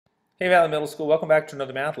Hey Valley Middle School, welcome back to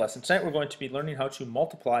another math lesson. Tonight we're going to be learning how to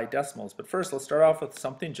multiply decimals, but first let's start off with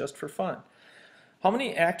something just for fun. How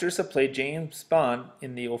many actors have played James Bond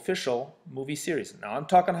in the official movie series? Now I'm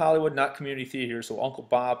talking Hollywood, not community theater, so Uncle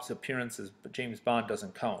Bob's appearance as James Bond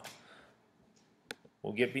doesn't count.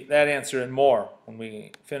 We'll get that answer and more when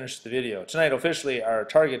we finish the video. Tonight officially our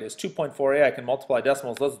target is 2.48. I can multiply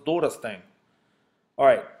decimals. Let's do this thing.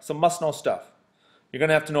 Alright, some must-know stuff. You're going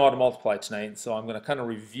to have to know how to multiply tonight, so I'm going to kind of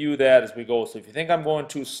review that as we go. So if you think I'm going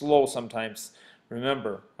too slow sometimes,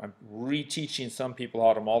 remember, I'm reteaching some people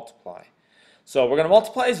how to multiply. So we're going to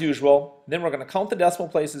multiply as usual, then we're going to count the decimal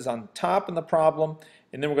places on top in the problem,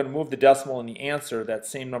 and then we're going to move the decimal in the answer that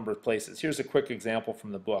same number of places. Here's a quick example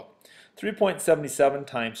from the book. 3.77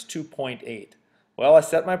 times 2.8. Well, I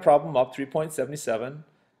set my problem up 3.77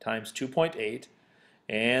 times 2.8.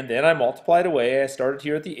 And then I multiplied away. I started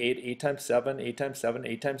here at the 8. 8 times 7, 8 times 7,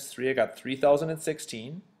 8 times 3. I got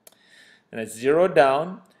 3,016. And I zeroed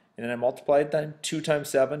down. And then I multiplied then 2 times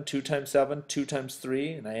 7, 2 times 7, 2 times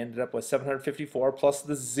 3. And I ended up with 754 plus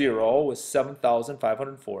the 0 was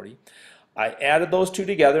 7,540. I added those two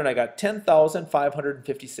together and I got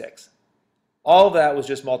 10,556. All of that was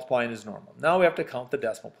just multiplying as normal. Now we have to count the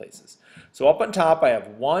decimal places. So up on top I have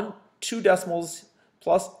 1, 2 decimals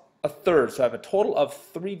plus a third, so I have a total of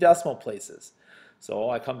 3 decimal places.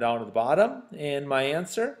 So I come down to the bottom, and my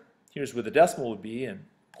answer, here's where the decimal would be, and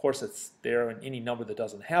of course it's there in any number that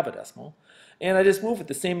doesn't have a decimal. And I just move it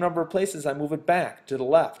the same number of places, I move it back to the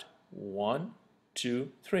left. 1,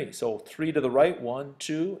 2, 3. So 3 to the right, 1,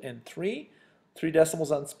 2, and 3. 3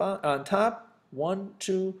 decimals on top, 1,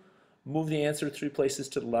 2, move the answer 3 places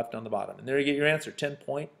to the left on the bottom. And there you get your answer,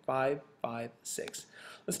 10.556.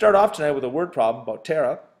 Let's start off tonight with a word problem about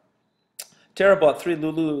Tara. Tara bought 3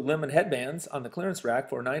 Lululemon headbands on the clearance rack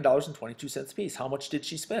for $9.22 a piece. How much did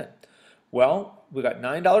she spend? Well, we got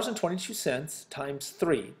 $9.22 times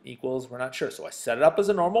 3 equals, we're not sure. So I set it up as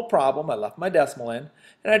a normal problem. I left my decimal in,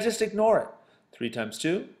 and I just ignore it. 3 times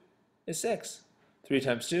 2 is 6. 3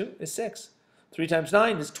 times 2 is 6. 3 times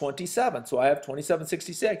 9 is 27. So I have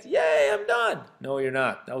 2766. Yay, I'm done. No, you're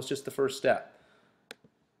not. That was just the first step.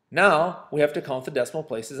 Now we have to count the decimal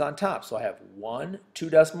places on top. So I have 1, 2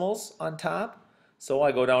 decimals on top. So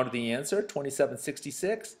I go down to the answer,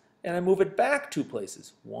 2766, and I move it back 2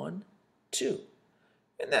 places. 1, 2.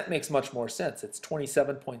 And that makes much more sense. It's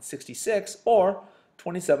 27.66 or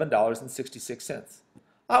 $27.66.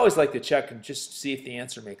 I always like to check and just see if the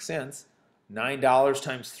answer makes sense. $9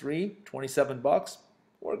 times 3, 27 bucks.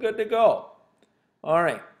 We're good to go. All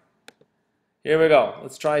right. Here we go.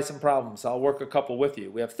 Let's try some problems. I'll work a couple with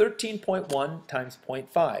you. We have 13.1 times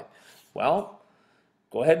 0.5. Well,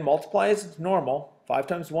 go ahead and multiply as normal. 5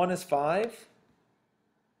 times 1 is 5.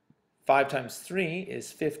 5 times 3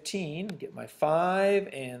 is 15. Get my 5,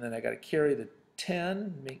 and then I got to carry the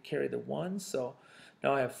 10, carry the 1. So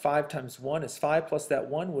now I have 5 times 1 is 5, plus that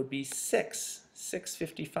 1 would be 6.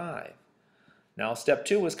 655. Now step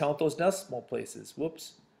 2 is count those decimal places.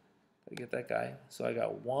 Whoops. Gotta get that guy. So I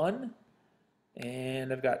got 1.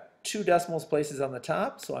 And I've got 2 decimal places on the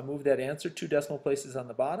top, so I move that answer 2 decimal places on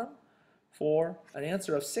the bottom for an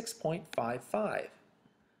answer of 6.55.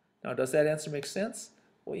 Now, does that answer make sense?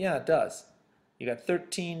 Well, yeah, it does. You got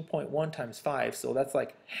 13.1 times 5, so that's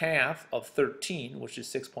like half of 13, which is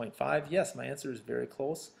 6.5. Yes, my answer is very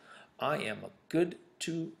close. I am good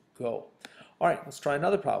to go. All right, let's try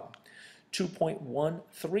another problem.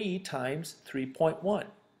 2.13 times 3.1. All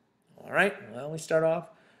right, well, we start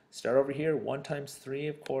over here. 1 times 3,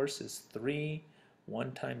 of course, is 3.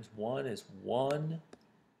 1 times 1 is 1.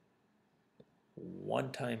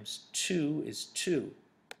 1 times 2 is 2.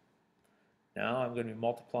 Now I'm going to be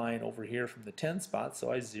multiplying over here from the 10 spot,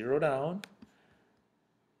 so I zero down.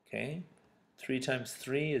 Okay. 3 times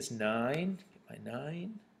 3 is 9. Get my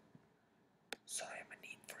 9. Sorry, I'm a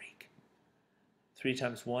neat freak. 3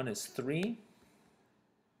 times 1 is 3.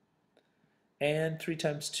 And 3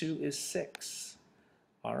 times 2 is 6.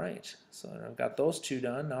 All right, so I've got those 2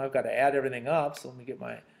 done. Now I've got to add everything up, so let me get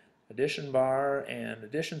my addition bar and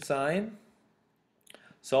addition sign.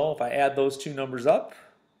 So if I add those 2 numbers up,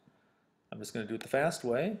 I'm just going to do it the fast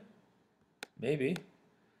way. Maybe.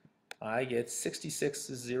 I get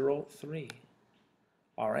 6603.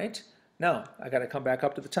 All right, now I got to come back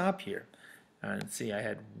up to the top here. And see, I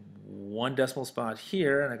had 1 decimal spot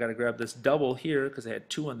here, and I got to grab this double here because I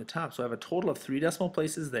had 2 on the top. So I have a total of 3 decimal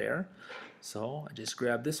places there. So I just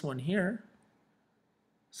grab this one here,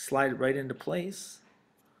 slide it right into place.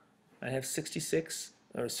 I have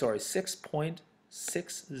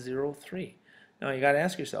 6.603. Now you got to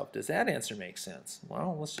ask yourself, does that answer make sense?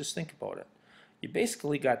 Well, let's just think about it. You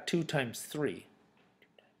basically got 2 times 3.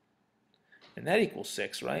 And that equals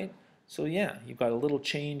 6, right? So yeah, you've got a little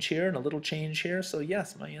change here and a little change here. So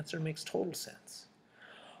yes, my answer makes total sense.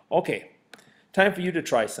 Okay, time for you to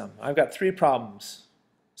try some. I've got 3 problems,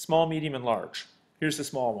 small, medium, and large. Here's the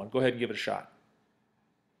small one. Go ahead and give it a shot.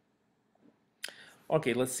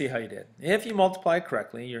 Okay, let's see how you did. If you multiply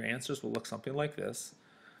correctly, your answers will look something like this.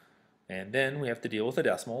 And then we have to deal with the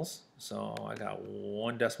decimals. So I got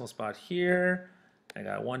 1 decimal spot here. I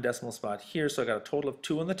got 1 decimal spot here. So I got a total of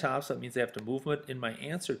 2 on the top. So that means I have to move it in my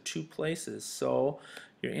answer 2 places. So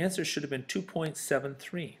your answer should have been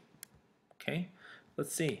 2.73. Okay,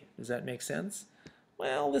 let's see. Does that make sense?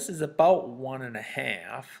 Well, this is about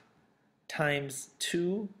 1.5 times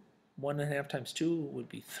 2. 1.5 times 2 would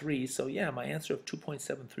be 3. So yeah, my answer of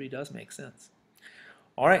 2.73 does make sense.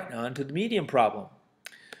 All right, now on to the medium problem.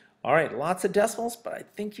 All right, lots of decimals, but I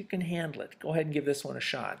think you can handle it. Go ahead and give this one a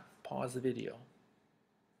shot. Pause the video.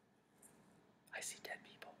 I see dead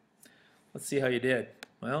people. Let's see how you did.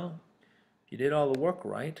 Well, if you did all the work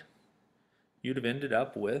right, you'd have ended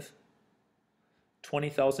up with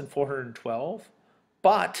 20,412,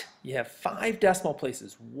 but you have 5 decimal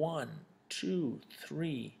places. 1, 2,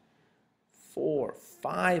 3, 4,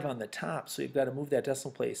 5 on the top, so you've got to move that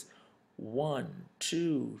decimal place 1,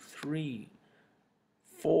 2, 3,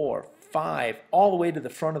 4, 5, all the way to the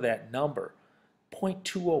front of that number.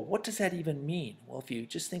 0.20, what does that even mean? Well, if you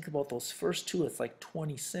just think about those first 2, it's like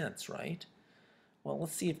 20 cents, right? Well,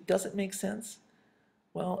 let's see, does it make sense?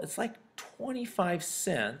 Well, it's like 25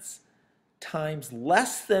 cents times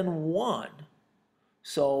less than 1.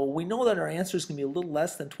 So we know that our answer is going to be a little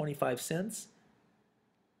less than 25 cents.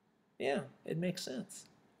 Yeah, it makes sense.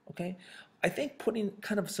 Okay, I think putting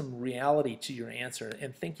kind of some reality to your answer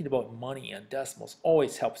and thinking about money and decimals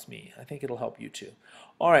always helps me. I think it'll help you too.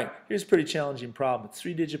 All right, here's a pretty challenging problem. It's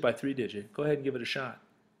 3-digit by 3-digit. Go ahead and give it a shot.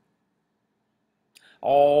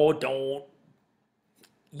 Oh, don't.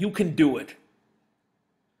 You can do it.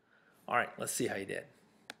 All right, let's see how you did.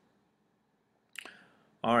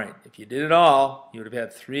 All right, if you did it all, you would have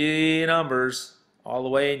had 3 numbers all the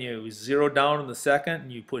way, and you zeroed down in the second,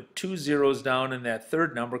 and you put 2 zeros down in that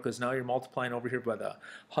third number because now you're multiplying over here by the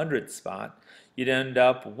hundredth spot. You'd end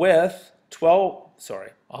up with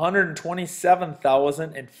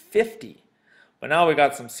 127,050. But now we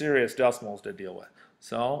got some serious decimals to deal with.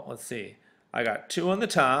 So let's see. I got 2 on the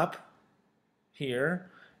top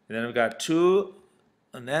here, and then we've got 2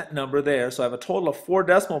 on that number there. So I have a total of 4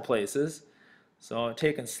 decimal places. So I'll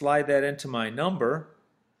take and slide that into my number.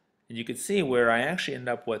 And you can see where I actually end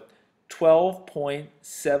up with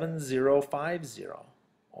 12.7050.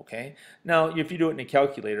 Okay. Now, if you do it in a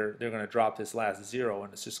calculator, they're going to drop this last 0,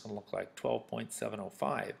 and it's just going to look like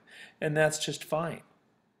 12.705. And that's just fine.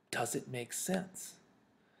 Does it make sense?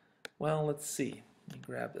 Well, let's see. Let me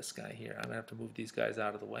grab this guy here. I'm going to have to move these guys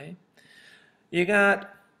out of the way. You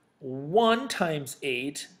got 1 times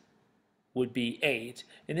 8 would be 8.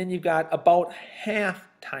 And then you've got about half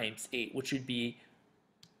times 8, which would be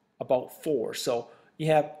about 4. So you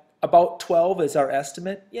have about 12 as our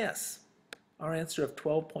estimate. Yes, our answer of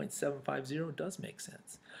 12.750 does make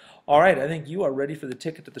sense. All right, I think you are ready for the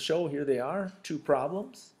ticket to the show. Here they are, 2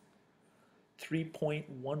 problems.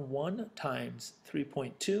 3.11 times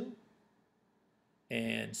 3.2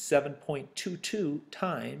 and 7.22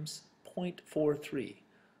 times 0.43.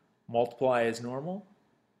 Multiply as normal.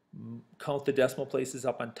 Count the decimal places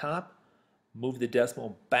up on top. Move the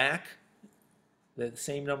decimal back the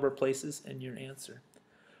same number of places, and your answer.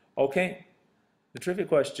 Okay, the trivia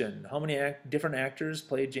question. How many different actors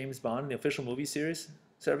played James Bond in the official movie series?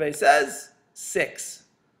 Survey says 6.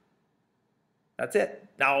 That's it.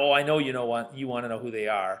 Now, I know you want to know who they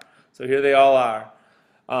are. So here they all are.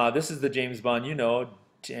 This is the James Bond you know,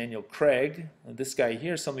 Daniel Craig. And this guy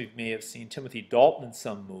here, some of you may have seen Timothy Dalton in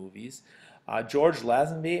some movies. George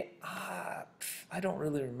Lazenby, I don't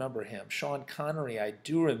really remember him. Sean Connery, I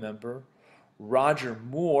do remember. Roger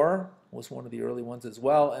Moore was one of the early ones as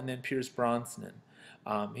well, and then Pierce Brosnan.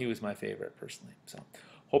 He was my favorite personally. So,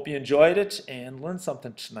 hope you enjoyed it and learned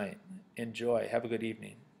something tonight. Enjoy. Have a good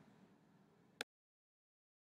evening.